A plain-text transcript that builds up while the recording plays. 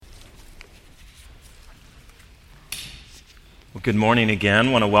Well, good morning again.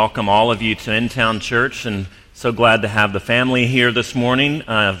 I want to welcome all of you to In-Town Church, and so glad to have the family here this morning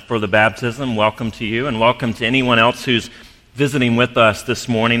for the baptism. Welcome to you, and welcome to anyone else who's visiting with us this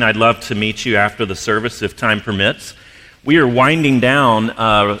morning. I'd love to meet you after the service if time permits. We are winding down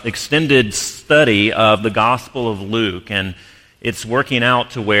an extended study of the Gospel of Luke, and it's working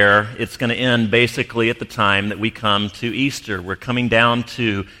out to where it's going to end basically at the time that we come to Easter. We're coming down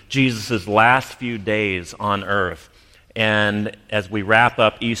to Jesus' last few days on earth. And as we wrap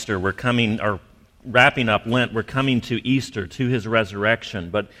up Easter, wrapping up Lent, we're coming to Easter, to his resurrection.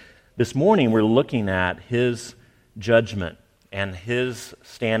 But this morning we're looking at his judgment and his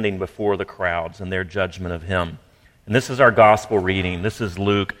standing before the crowds and their judgment of him. And this is our gospel reading. This is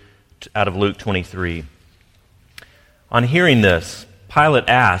Luke, out of Luke 23. On hearing this, Pilate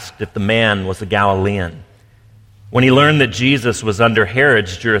asked if the man was a Galilean. When he learned that Jesus was under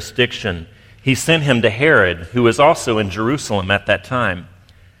Herod's jurisdiction, he sent him to Herod, who was also in Jerusalem at that time.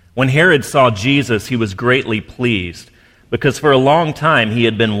 When Herod saw Jesus, he was greatly pleased, because for a long time he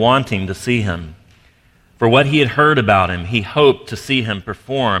had been wanting to see him. For what he had heard about him, he hoped to see him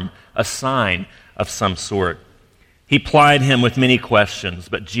perform a sign of some sort. He plied him with many questions,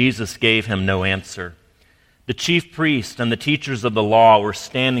 but Jesus gave him no answer. The chief priests and the teachers of the law were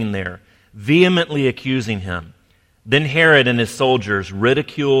standing there, vehemently accusing him. Then Herod and his soldiers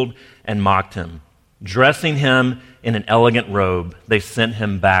ridiculed and mocked him. Dressing him in an elegant robe, they sent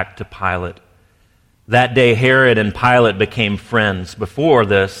him back to Pilate. That day Herod and Pilate became friends. Before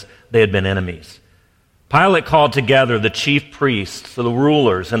this, they had been enemies. Pilate called together the chief priests, the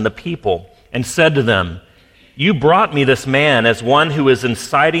rulers, and the people, and said to them, "You brought me this man as one who is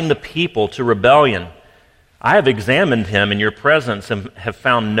inciting the people to rebellion. I have examined him in your presence and have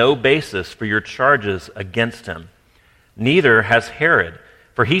found no basis for your charges against him. Neither has Herod,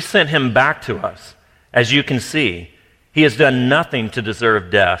 for he sent him back to us. As you can see, he has done nothing to deserve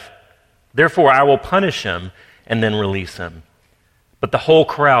death. Therefore I will punish him and then release him." But the whole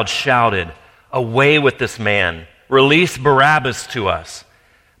crowd shouted, "Away with this man! Release Barabbas to us!"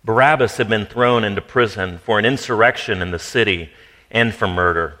 Barabbas had been thrown into prison for an insurrection in the city and for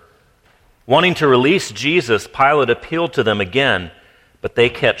murder. Wanting to release Jesus, Pilate appealed to them again, but they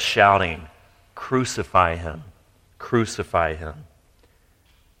kept shouting, "Crucify him! Crucify him!"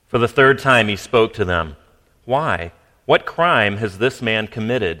 For the third time he spoke to them. "Why? What crime has this man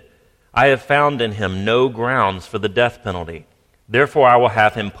committed? I have found in him no grounds for the death penalty. Therefore I will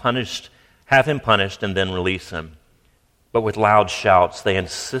have him punished and then release him." But with loud shouts they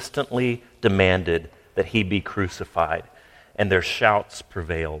insistently demanded that he be crucified, and their shouts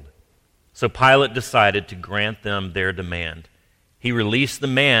prevailed. So Pilate decided to grant them their demand. He released the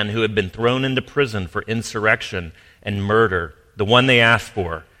man who had been thrown into prison for insurrection and murder, the one they asked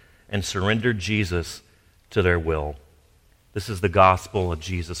for, and surrendered Jesus to their will. This is the gospel of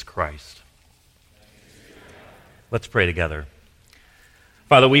Jesus Christ. Let's pray together.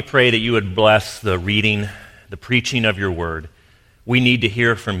 Father, we pray that you would bless the reading, the preaching of your word. We need to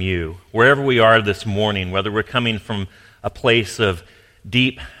hear from you. Wherever we are this morning, whether we're coming from a place of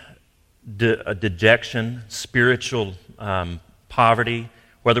deep dejection, spiritual poverty,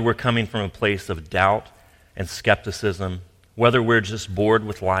 whether we're coming from a place of doubt and skepticism, whether we're just bored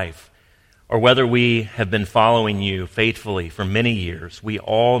with life, or whether we have been following you faithfully for many years, we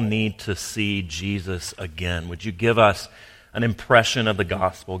all need to see Jesus again. Would you give us an impression of the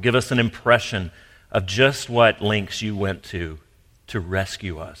gospel? Give us an impression of just what lengths you went to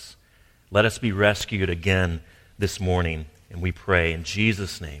rescue us. Let us be rescued again this morning, and we pray in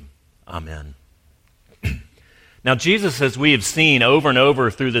Jesus' name. Amen. Now, Jesus, as we have seen over and over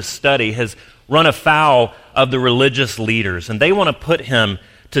through this study, has run afoul of the religious leaders, and they want to put him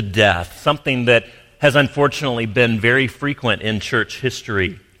to death, something that has unfortunately been very frequent in church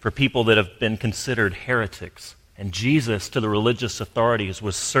history for people that have been considered heretics. And Jesus, to the religious authorities,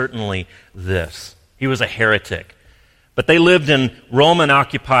 was certainly this. He was a heretic. But they lived in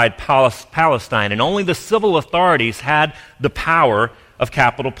Roman-occupied Palestine, and only the civil authorities had the power of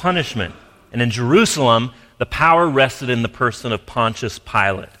capital punishment. And in Jerusalem, the power rested in the person of Pontius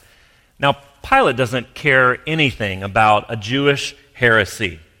Pilate. Now, Pilate doesn't care anything about a Jewish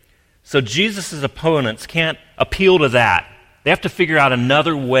heresy. So Jesus' opponents can't appeal to that. They have to figure out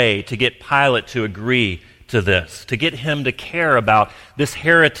another way to get Pilate to agree to this, to get him to care about this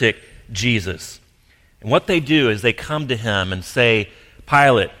heretic Jesus. And what they do is they come to him and say,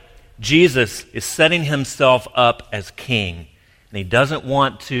 "Pilate, Jesus is setting himself up as king, and he doesn't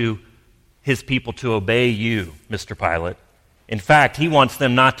want his people to obey you, Mr. Pilate. In fact, he wants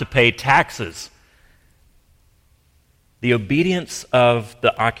them not to pay taxes. The obedience of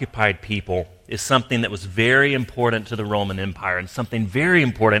the occupied people is something that was very important to the Roman Empire and something very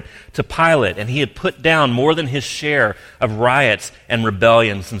important to Pilate. And he had put down more than his share of riots and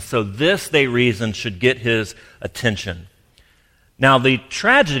rebellions. And so this, they reasoned, should get his attention. Now, the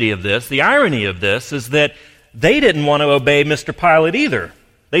tragedy of this, the irony of this, is that they didn't want to obey Mr. Pilate either.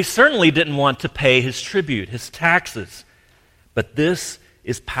 They certainly didn't want to pay his tribute, his taxes. But this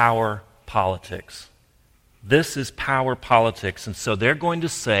is power politics. This is power politics, and so they're going to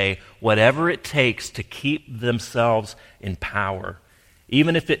say whatever it takes to keep themselves in power,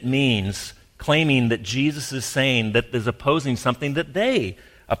 even if it means claiming that Jesus is saying that is opposing something that they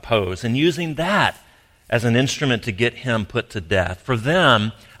oppose, and using that as an instrument to get him put to death. For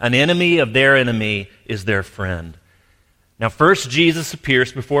them, an enemy of their enemy is their friend. Now, first Jesus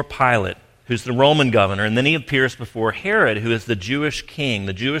appears before Pilate, who's the Roman governor, and then he appears before Herod, who is the Jewish king,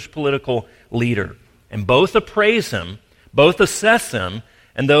 the Jewish political leader. And both appraise him, both assess him,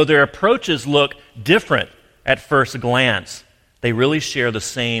 and though their approaches look different at first glance, they really share the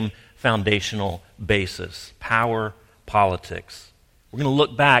same foundational basis: power politics. We're going to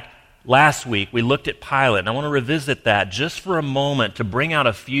look back. Last week, we looked at Pilate, and I want to revisit that just for a moment to bring out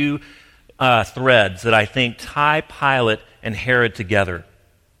a few threads that I think tie Pilate and Herod together.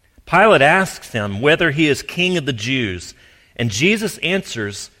 Pilate asks him whether he is king of the Jews, and Jesus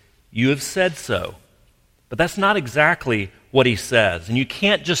answers, "You have said so." But that's not exactly what he says. And you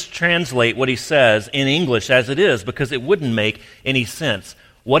can't just translate what he says in English as it is, because it wouldn't make any sense.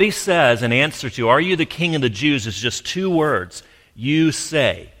 What he says in answer to, "Are you the king of the Jews?" is just two words: "You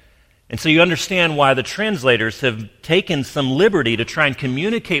say." And so you understand why the translators have taken some liberty to try and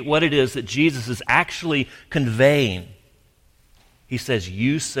communicate what it is that Jesus is actually conveying. He says,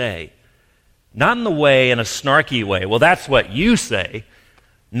 "You say." Not in a snarky way, "Well, that's what you say,"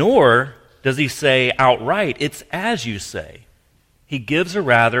 nor does he say outright, "It's as you say." He gives a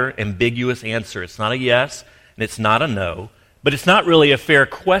rather ambiguous answer. It's not a yes, and it's not a no, but it's not really a fair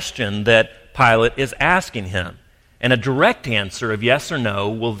question that Pilate is asking him. And a direct answer of yes or no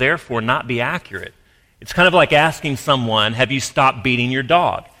will therefore not be accurate. It's kind of like asking someone, "Have you stopped beating your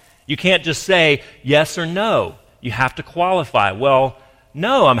dog?" You can't just say yes or no. You have to qualify. "Well,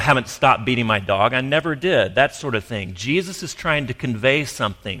 no, I haven't stopped beating my dog. I never did." That sort of thing. Jesus is trying to convey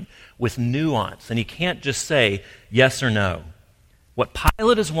something with nuance, and he can't just say yes or no. What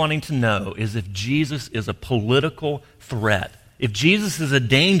Pilate is wanting to know is if Jesus is a political threat, if Jesus is a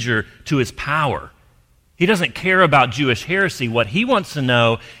danger to his power. He doesn't care about Jewish heresy. What he wants to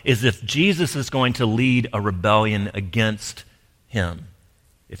know is if Jesus is going to lead a rebellion against him,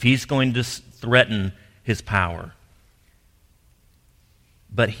 if he's going to threaten his power.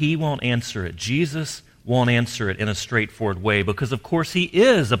 But he won't answer it. Jesus won't answer it in a straightforward way because, of course, he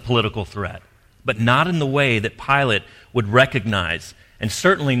is a political threat, but not in the way that Pilate would recognize, and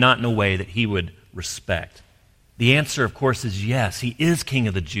certainly not in a way that he would respect. The answer, of course, is yes, he is king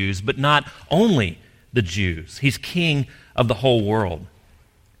of the Jews, but not only the Jews. He's king of the whole world.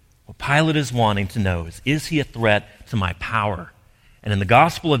 What Pilate is wanting to know is he a threat to my power? And in the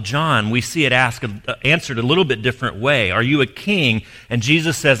Gospel of John, we see it answered a little bit different way. "Are you a king?" And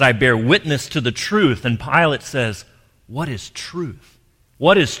Jesus says, "I bear witness to the truth." And Pilate says, "What is truth?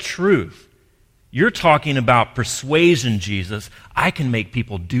 What is truth? You're talking about persuasion, Jesus. I can make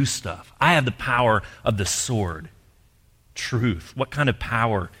people do stuff. I have the power of the sword." Truth. What kind of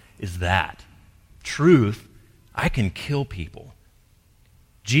power is that? Truth, I can kill people.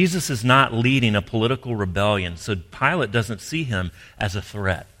 Jesus is not leading a political rebellion, so Pilate doesn't see him as a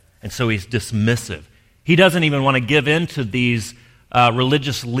threat. And so he's dismissive. He doesn't even want to give in to these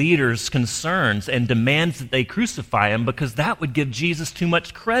religious leaders' concerns and demands that they crucify him because that would give Jesus too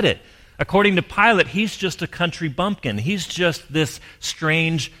much credit. According to Pilate, he's just a country bumpkin. He's just this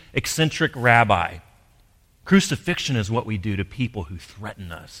strange, eccentric rabbi. Crucifixion is what we do to people who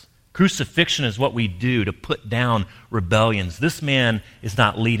threaten us. Crucifixion is what we do to put down rebellions. This man is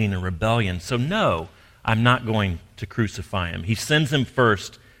not leading a rebellion, so no, I'm not going to crucify him. He sends him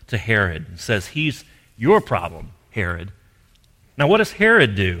first to Herod and says, "He's your problem, Herod." Now, what does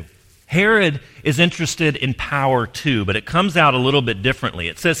Herod do? Herod is interested in power too, but it comes out a little bit differently.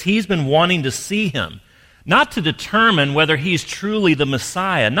 It says he's been wanting to see him, not to determine whether he's truly the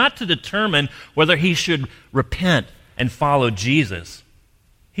Messiah, not to determine whether he should repent and follow Jesus.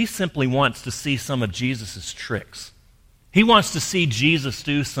 He simply wants to see some of Jesus' tricks. He wants to see Jesus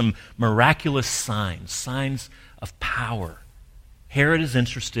do some miraculous signs of power. Herod is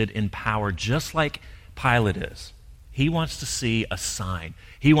interested in power just like Pilate is. He wants to see a sign.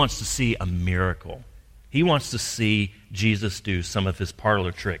 He wants to see a miracle. He wants to see Jesus do some of his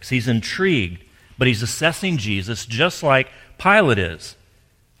parlor tricks. He's intrigued but he's assessing Jesus just like Pilate is.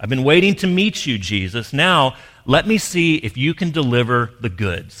 I've been waiting to meet you, Jesus. Now, let me see if you can deliver the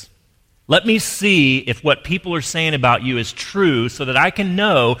goods. Let me see if what people are saying about you is true so that I can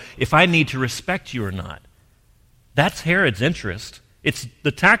know if I need to respect you or not. That's Herod's interest.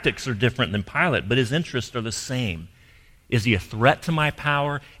 The tactics are different than Pilate, but his interests are the same. Is he a threat to my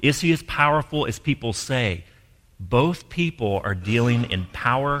power? Is he as powerful as people say? Both people are dealing in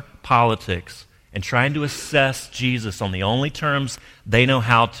power politics and trying to assess Jesus on the only terms they know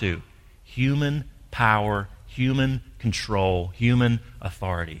how to: human power, human control, human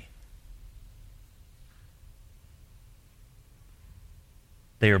authority.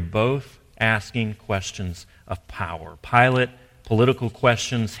 They are both asking questions of power. Pilate, political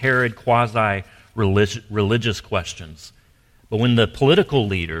questions; Herod, quasi-religious questions. But when the political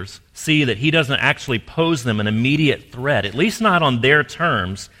leaders see that he doesn't actually pose them an immediate threat, at least not on their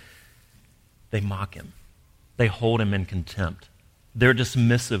terms, they mock him. They hold him in contempt. They're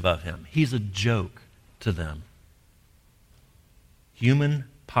dismissive of him. He's a joke to them. Human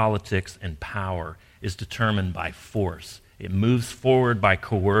politics and power is determined by force. It moves forward by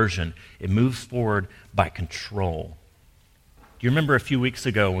coercion. It moves forward by control. Do you remember a few weeks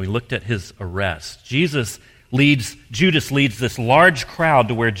ago when we looked at his arrest? Judas leads this large crowd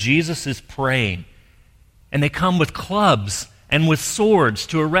to where Jesus is praying, and they come with clubs and with swords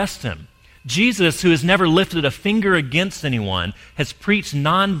to arrest him. Jesus, who has never lifted a finger against anyone, has preached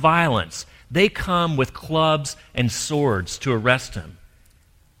nonviolence. They come with clubs and swords to arrest him.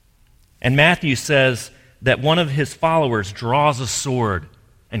 And Matthew says that one of his followers draws a sword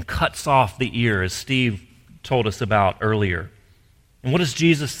and cuts off the ear, as Steve told us about earlier. And what does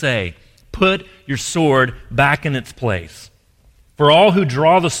Jesus say? Put your sword back in its place. For all who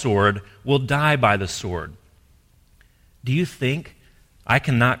draw the sword will die by the sword. Do you think I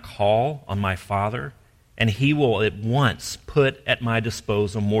cannot call on my Father, and he will at once put at my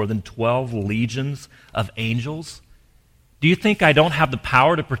disposal more than 12 legions of angels? Do you think I don't have the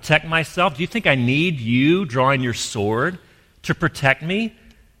power to protect myself? Do you think I need you drawing your sword to protect me?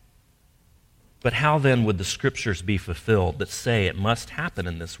 But how then would the Scriptures be fulfilled that say it must happen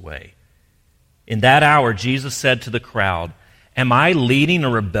in this way? In that hour, Jesus said to the crowd, "Am I leading a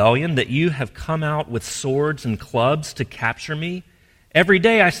rebellion that you have come out with swords and clubs to capture me? Every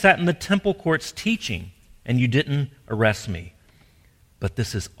day I sat in the temple courts teaching, and you didn't arrest me. But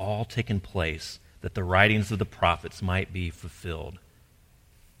this has all taken place that the writings of the prophets might be fulfilled."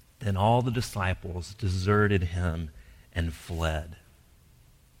 Then all the disciples deserted him and fled.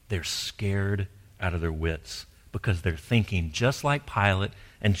 They're scared out of their wits because they're thinking just like Pilate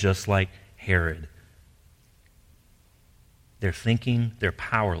and just like Herod. They're thinking they're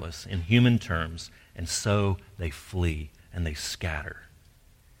powerless in human terms, and so they flee and they scatter.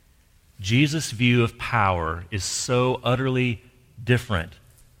 Jesus' view of power is so utterly different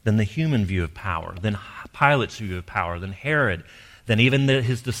than the human view of power, than Pilate's view of power, than Herod, than even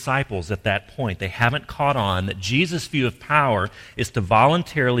his disciples at that point. They haven't caught on that Jesus' view of power is to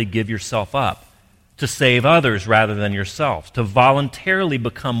voluntarily give yourself up, to save others rather than yourself, to voluntarily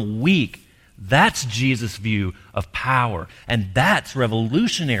become weak. That's Jesus' view of power, and that's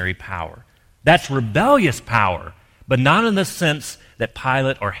revolutionary power. That's rebellious power, but not in the sense that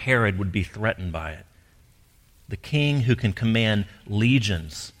Pilate or Herod would be threatened by it. The king who can command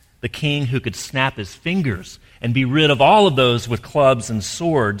legions, the king who could snap his fingers and be rid of all of those with clubs and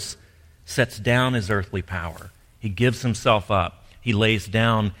swords, sets down his earthly power. He gives himself up. He lays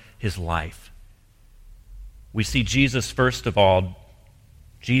down his life. We see Jesus, first of all,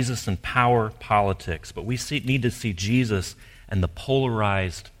 Jesus and power politics, but we need to see Jesus and the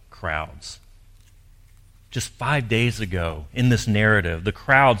polarized crowds. Just 5 days ago, in this narrative, the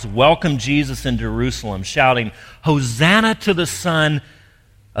crowds welcomed Jesus in Jerusalem, shouting, "Hosanna to the Son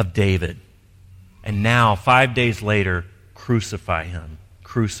of David." And now, 5 days later, crucify him,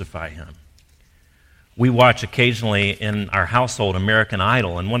 crucify him. We watch occasionally in our household American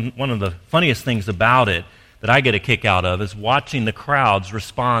Idol, and one of the funniest things about it that I get a kick out of is watching the crowds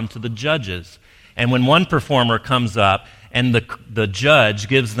respond to the judges. And when one performer comes up and the judge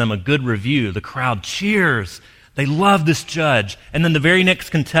gives them a good review, the crowd cheers. They love this judge. And then the very next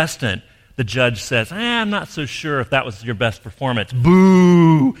contestant, the judge says, "I'm not so sure if that was your best performance."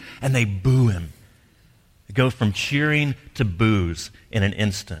 Boo! And they boo him. They go from cheering to boos in an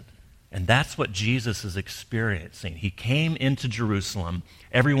instant. And that's what Jesus is experiencing. He came into Jerusalem.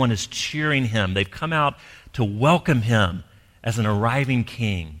 Everyone is cheering him. They've come out to welcome him as an arriving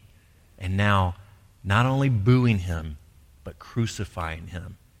king. And now, not only booing him, but crucifying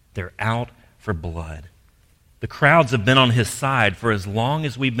him. They're out for blood. The crowds have been on his side for as long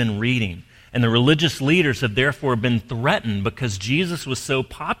as we've been reading. And the religious leaders have therefore been threatened because Jesus was so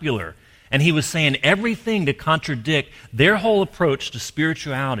popular. And he was saying everything to contradict their whole approach to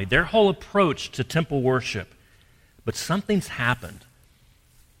spirituality, their whole approach to temple worship. But something's happened.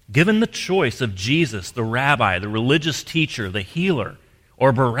 Given the choice of Jesus, the rabbi, the religious teacher, the healer,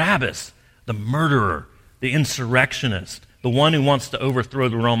 or Barabbas, the murderer, the insurrectionist, the one who wants to overthrow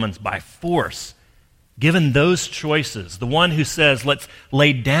the Romans by force, given those choices, the one who says, let's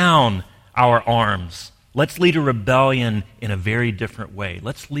lay down our arms, let's lead a rebellion in a very different way.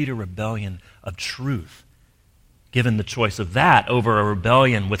 Let's lead a rebellion of truth. Given the choice of that over a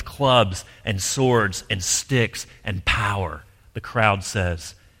rebellion with clubs and swords and sticks and power, the crowd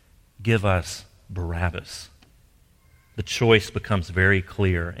says, give us Barabbas. The choice becomes very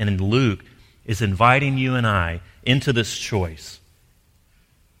clear. And Luke is inviting you and I into this choice.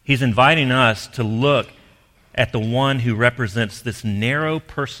 He's inviting us to look at the one who represents this narrow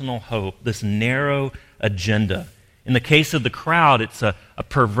personal hope, this narrow agenda. In the case of the crowd, it's a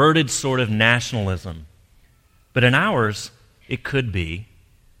perverted sort of nationalism. But in ours, it could be.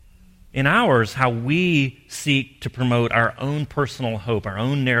 In ours, how we seek to promote our own personal hope, our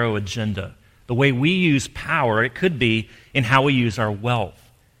own narrow agenda, the way we use power, it could be in how we use our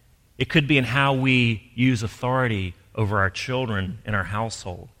wealth. It could be in how we use authority over our children in our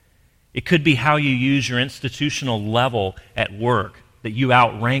household. It could be how you use your institutional level at work, that you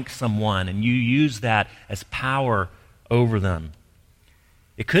outrank someone and you use that as power over them.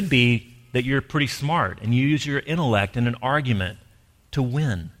 It could be that you're pretty smart and you use your intellect in an argument to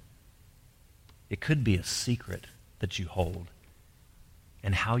win. It could be a secret that you hold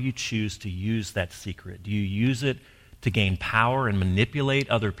and how you choose to use that secret. Do you use it to gain power and manipulate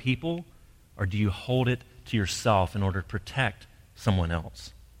other people, or do you hold it to yourself in order to protect someone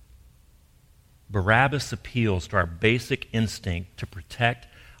else? Barabbas appeals to our basic instinct to protect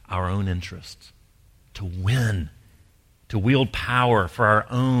our own interests, to win, to wield power for our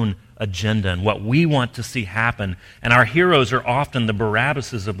own agenda and what we want to see happen. And our heroes are often the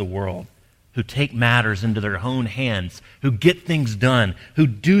Barabbases of the world, who take matters into their own hands, who get things done, who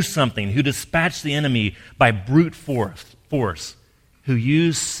do something, who dispatch the enemy by brute force, who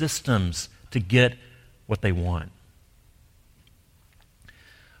use systems to get what they want.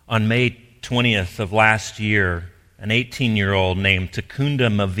 On May 20th of last year, an 18-year-old named Takunda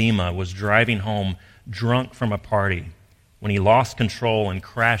Mavima was driving home drunk from a party when he lost control and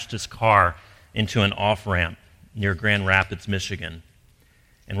crashed his car into an off-ramp near Grand Rapids, Michigan.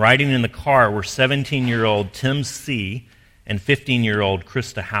 And riding in the car were 17-year-old Tim C. and 15-year-old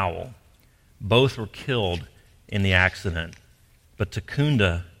Krista Howell. Both were killed in the accident, but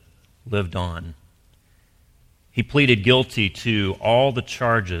Takunda lived on. He pleaded guilty to all the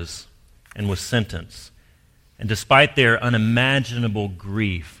charges and was sentenced. And despite their unimaginable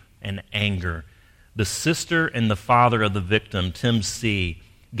grief and anger, the sister and the father of the victim, Tim C.,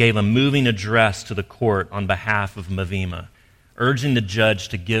 gave a moving address to the court on behalf of Mavima, urging the judge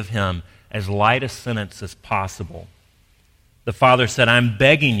to give him as light a sentence as possible. The father said, "I'm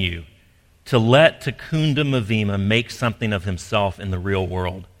begging you to let Takunda Mavima make something of himself in the real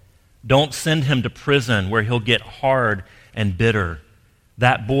world. Don't send him to prison where he'll get hard and bitter.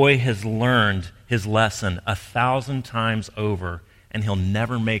 That boy has learned his lesson 1,000 times over, and he'll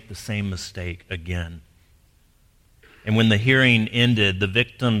never make the same mistake again." And when the hearing ended, the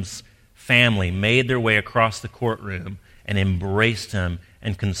victim's family made their way across the courtroom and embraced him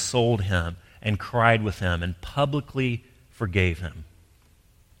and consoled him and cried with him and publicly forgave him.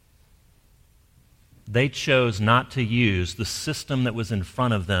 They chose not to use the system that was in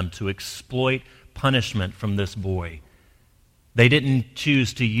front of them to exploit punishment from this boy. They didn't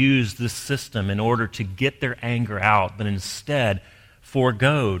choose to use this system in order to get their anger out, but instead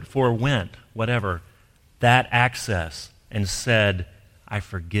forewent, whatever, that access and said, "I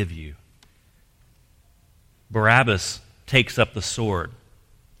forgive you." Barabbas takes up the sword.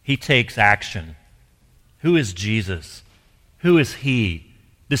 He takes action. Who is Jesus? Who is he?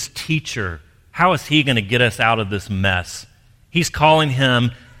 This teacher. How is he going to get us out of this mess? He's calling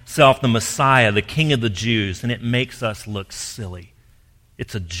himself the Messiah, the King of the Jews, and it makes us look silly.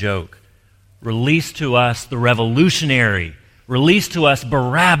 It's a joke. Release to us the revolutionary. Release to us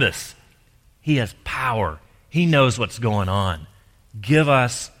Barabbas. He has power. He knows what's going on. Give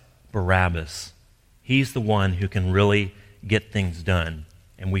us Barabbas. He's the one who can really get things done.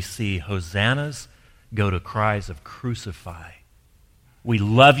 And we see hosannas go to cries of crucify. We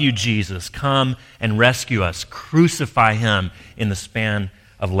love you, Jesus. Come and rescue us. Crucify him in the span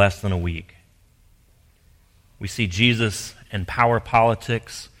of less than a week. We see Jesus and power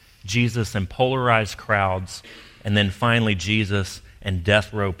politics, Jesus and polarized crowds, and then finally Jesus and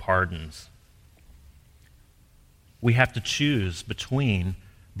death row pardons. we have to choose between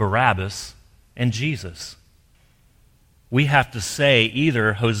Barabbas and Jesus. We have to say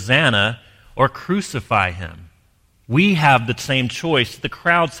either Hosanna or crucify him. We have the same choice the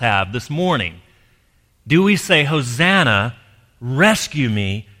crowds have this morning. Do we say, Hosanna, rescue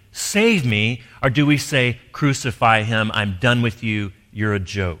me, save me, or do we say, crucify him, I'm done with you, you're a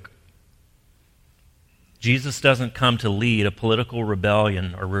joke? Jesus doesn't come to lead a political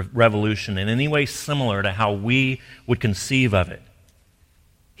rebellion or revolution in any way similar to how we would conceive of it.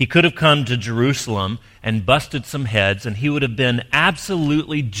 He could have come to Jerusalem and busted some heads, and he would have been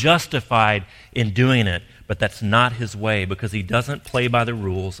absolutely justified in doing it. But that's not his way, because he doesn't play by the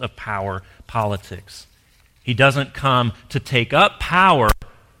rules of power politics. He doesn't come to take up power,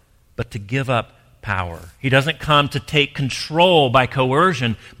 but to give up power. He doesn't come to take control by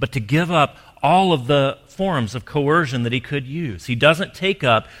coercion, but to give up all of the forms of coercion that he could use. He doesn't take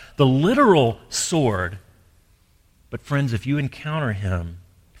up the literal sword. But friends, if you encounter him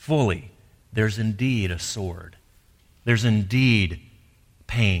fully, there's indeed a sword. There's indeed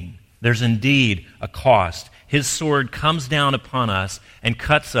pain. There's indeed a cost. His sword comes down upon us and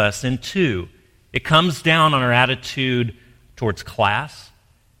cuts us in two. It comes down on our attitude towards class.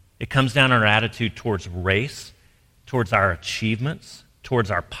 It comes down on our attitude towards race, towards our achievements,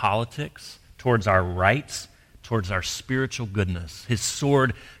 towards our politics, towards our rights, towards our spiritual goodness. His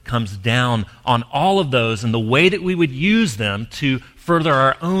sword comes down on all of those in the way that we would use them to further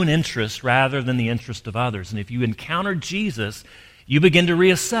our own interest rather than the interest of others. And if you encounter Jesus, you begin to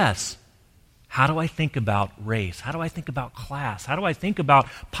reassess. How do I think about race? How do I think about class? How do I think about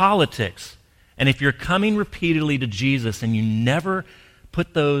politics? And if you're coming repeatedly to Jesus and you never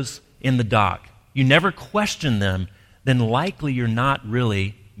put those in the dock, you never question them, then likely you're not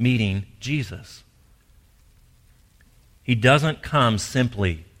really meeting Jesus. He doesn't come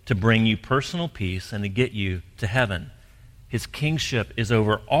simply to bring you personal peace and to get you to heaven. His kingship is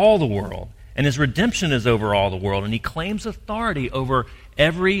over all the world, and his redemption is over all the world, and he claims authority over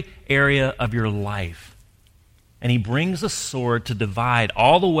every area of your life. And he brings a sword to divide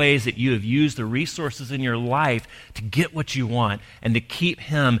all the ways that you have used the resources in your life to get what you want and to keep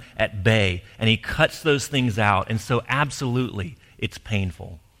him at bay. And he cuts those things out. And so absolutely, it's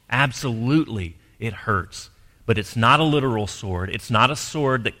painful. Absolutely, it hurts. But it's not a literal sword. It's not a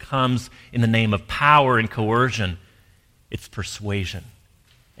sword that comes in the name of power and coercion. It's persuasion.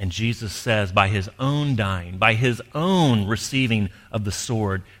 And Jesus says, by his own dying, by his own receiving of the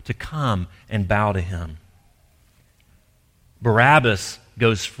sword, to come and bow to him. Barabbas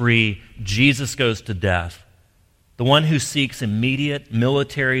goes free. Jesus goes to death. The one who seeks immediate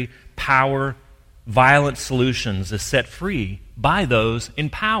military power, violent solutions is set free by those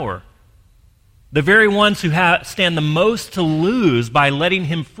in power. The very ones who stand the most to lose by letting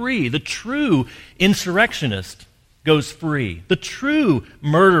him free, the true insurrectionist, goes free. The true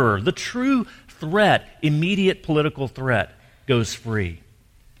murderer, the true threat, immediate political threat, goes free.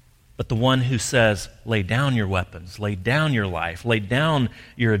 But the one who says, lay down your weapons, lay down your life, lay down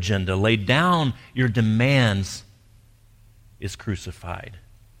your agenda, lay down your demands, is crucified.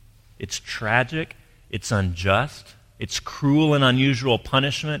 It's tragic, it's unjust, it's cruel and unusual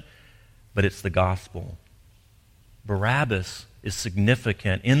punishment, but it's the gospel. Barabbas is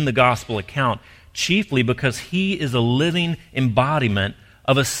significant in the gospel account chiefly because he is a living embodiment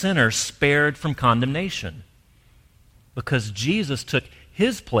of a sinner spared from condemnation. Because Jesus took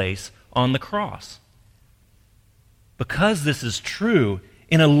his place on the cross. Because this is true,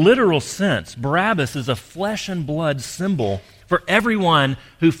 in a literal sense, Barabbas is a flesh and blood symbol for everyone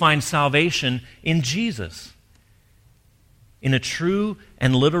who finds salvation in Jesus. In a true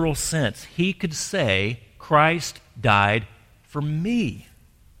and literal sense, he could say, Christ died for me.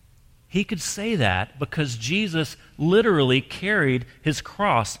 He could say that because Jesus literally carried his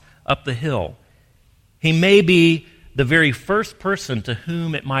cross up the hill. He may be the very first person to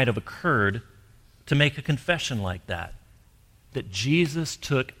whom it might have occurred to make a confession like that. That Jesus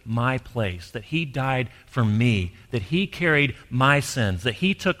took my place, that he died for me, that he carried my sins, that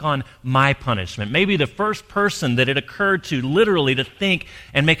he took on my punishment. Maybe the first person that it occurred to literally to think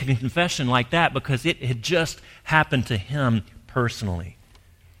and make a confession like that because it had just happened to him personally.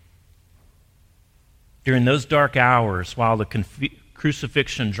 During those dark hours, while the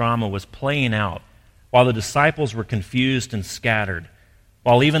crucifixion drama was playing out, while the disciples were confused and scattered,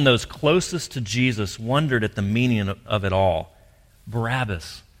 while even those closest to Jesus wondered at the meaning of it all,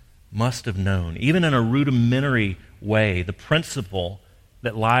 Barabbas must have known, even in a rudimentary way, the principle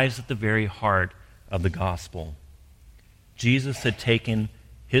that lies at the very heart of the gospel. Jesus had taken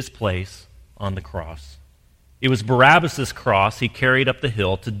his place on the cross. It was Barabbas' cross he carried up the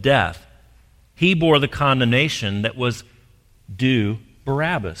hill to death. He bore the condemnation that was due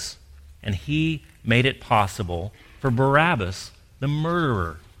Barabbas, and he made it possible for Barabbas, the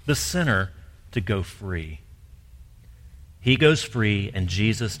murderer, the sinner, to go free. He goes free, and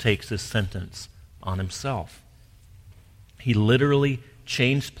Jesus takes his sentence on himself. He literally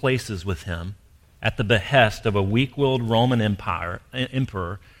changed places with him at the behest of a weak-willed Roman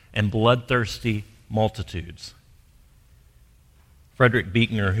emperor and bloodthirsty multitudes. Frederick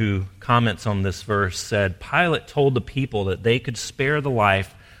Buechner, who comments on this verse, said, Pilate told the people that they could spare the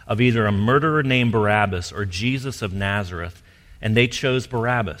life of either a murderer named Barabbas or Jesus of Nazareth, and they chose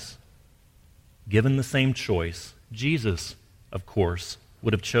Barabbas. Given the same choice, Jesus, of course,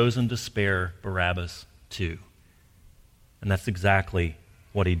 would have chosen to spare Barabbas too. And that's exactly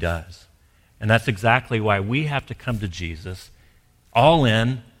what he does. And that's exactly why we have to come to Jesus all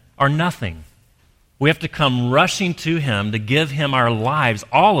in or nothing. We have to come rushing to him to give him our lives,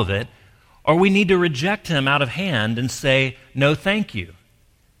 all of it, or we need to reject him out of hand and say, no, thank you.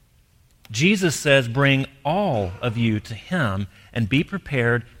 Jesus says, bring all of you to him and be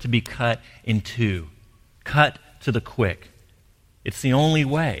prepared to be cut in two, cut to the quick. It's the only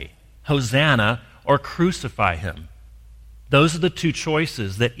way. Hosanna or crucify him. Those are the two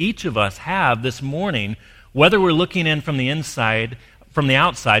choices that each of us have this morning, whether we're looking in from the inside, from the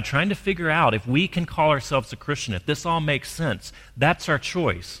outside, trying to figure out if we can call ourselves a Christian, if this all makes sense. That's our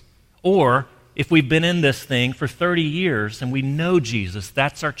choice. Or if we've been in this thing for 30 years and we know Jesus,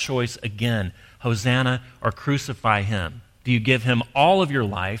 that's our choice again. Hosanna or crucify him. Do you give him all of your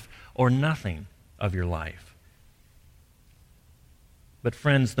life or nothing of your life? But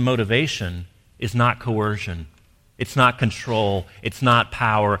friends, the motivation is not coercion. It's not control. It's not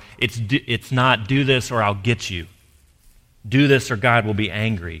power. It's not do this or I'll get you. Do this or God will be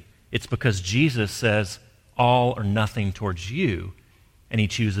angry. It's because Jesus says all or nothing towards you, and he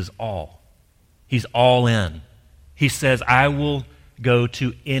chooses all. He's all in. He says, I will go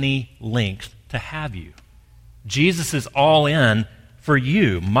to any length to have you. Jesus is all in for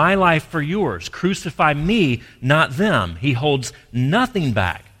you, my life for yours. Crucify me, not them. He holds nothing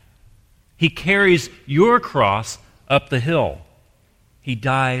back. He carries your cross up the hill. He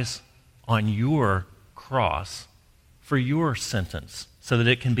dies on your cross for your sentence so that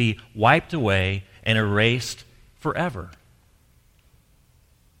it can be wiped away and erased forever.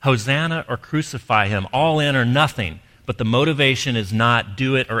 Hosanna or crucify him, all in or nothing. But the motivation is not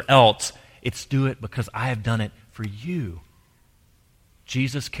do it or else. It's do it because I have done it for you.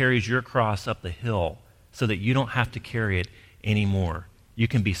 Jesus carries your cross up the hill so that you don't have to carry it anymore. You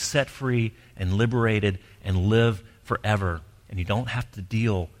can be set free and liberated and live forever. And you don't have to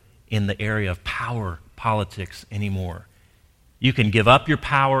deal in the area of power politics anymore. You can give up your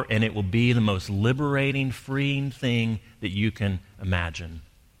power and it will be the most liberating, freeing thing that you can imagine.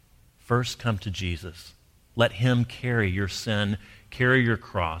 First, come to Jesus. Let him carry your sin, carry your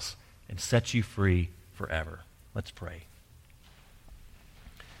cross, and set you free forever. Let's pray.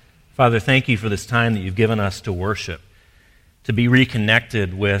 Father, thank you for this time that you've given us to worship, to be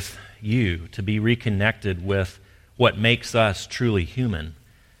reconnected with you, to be reconnected with what makes us truly human.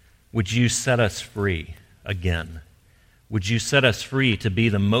 Would you set us free again? Would you set us free to be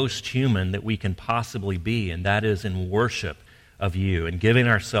the most human that we can possibly be, and that is in worship of you and giving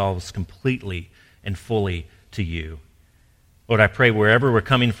ourselves completely and fully to you. Lord, I pray wherever we're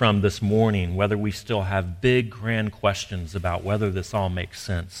coming from this morning, whether we still have big, grand questions about whether this all makes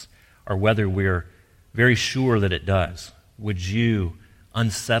sense or whether we're very sure that it does, would you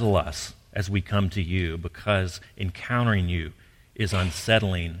unsettle us as we come to you, because encountering you is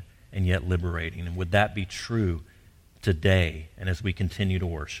unsettling and yet liberating. And would that be true today and as we continue to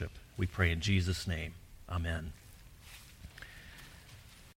worship? We pray in Jesus' name. Amen.